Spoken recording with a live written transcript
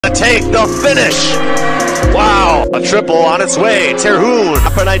take, the finish. Wow, a triple on its way. Terhune.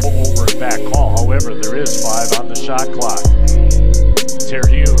 Over and back call. However, there is 5 on the shot clock.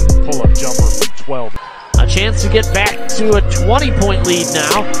 Terhune, pull-up jumper from 12. A chance to get back to a 20-point lead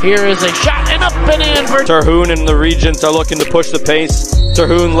now. Here is a shot and up and in for Terhune and the Regents are looking to push the pace.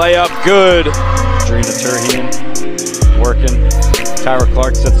 Terhune layup, good. Drina Terhune working. Tyra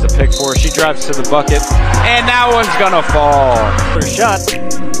Clark sets the pick for her. She drives to the bucket, and that one's gonna fall. Her shot.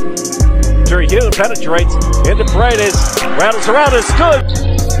 Terhune penetrates into Paredes. Rattles around, it's good.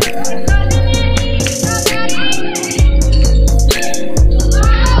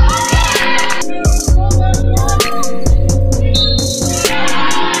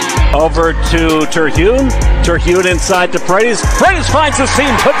 Over to Terhune. Terhune inside to Paredes. Paredes finds the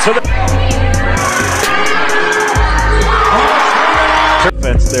seam, puts it.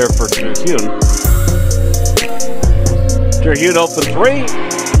 Defense there for Terhune. Terhune open 3.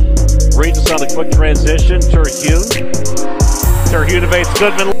 Regents on a quick transition. Terhune evades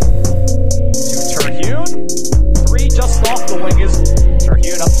Goodman. To Terhune. 3 just off the wing is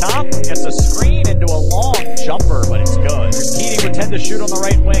Terhune up top. Gets a screen into a long jumper, but it's good. Keating would tend to shoot on the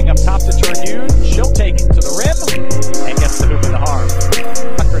right wing up top to Terhune. She'll take it to the rim and gets the hoop in the harm.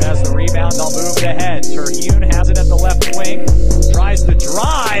 Tucker has the rebound. They'll move it ahead. Terhune has it at the left wing. Tries to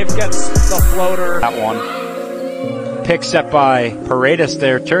drive. Gets the floater. That one. Pick set by Paredes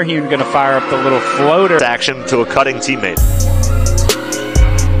there. Terhune going to fire up the little floater. Action to a cutting teammate.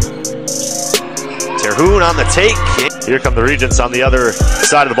 Terhune on the take. Here come the Regents on the other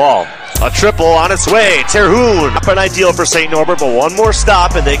side of the ball. A triple on its way. Terhune. Not an ideal for St. Norbert, but one more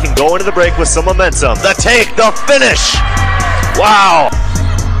stop and they can go into the break with some momentum. The take, the finish. Wow.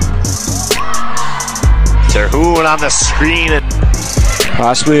 Terhune on the screen. And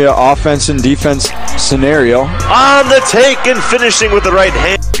Possibly an offense and defense scenario. on the take and finishing with the right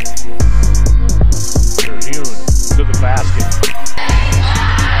hand. Terhune to the basket.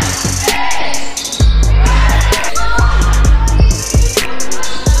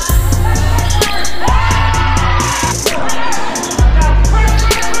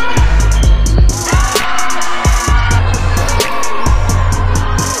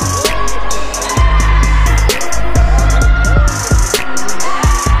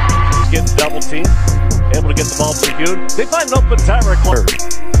 Double team, able to get the ball to Terhune. They find an open Tyra Clark.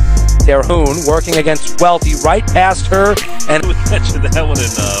 Terhune working against Welty right past her, and We mentioned that one in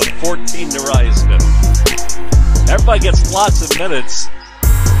 14 Uriah Smith. Everybody gets lots of minutes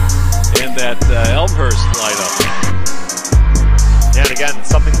in that Elmhurst lineup. And again,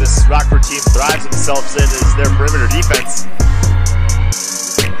 something this Rockford team thrives themselves in is their perimeter defense.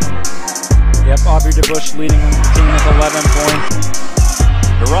 Yep, Aubrey DeBush leading the team with 11 points.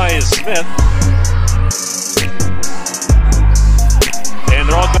 Uriah Smith. And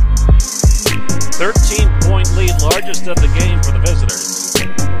they're all 13-point lead, largest of the game for the visitors.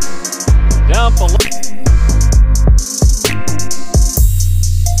 Down below.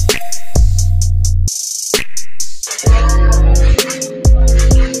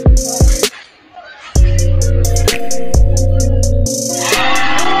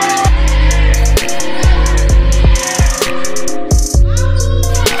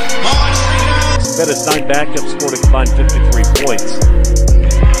 His 9 backups scored a combined 53 points.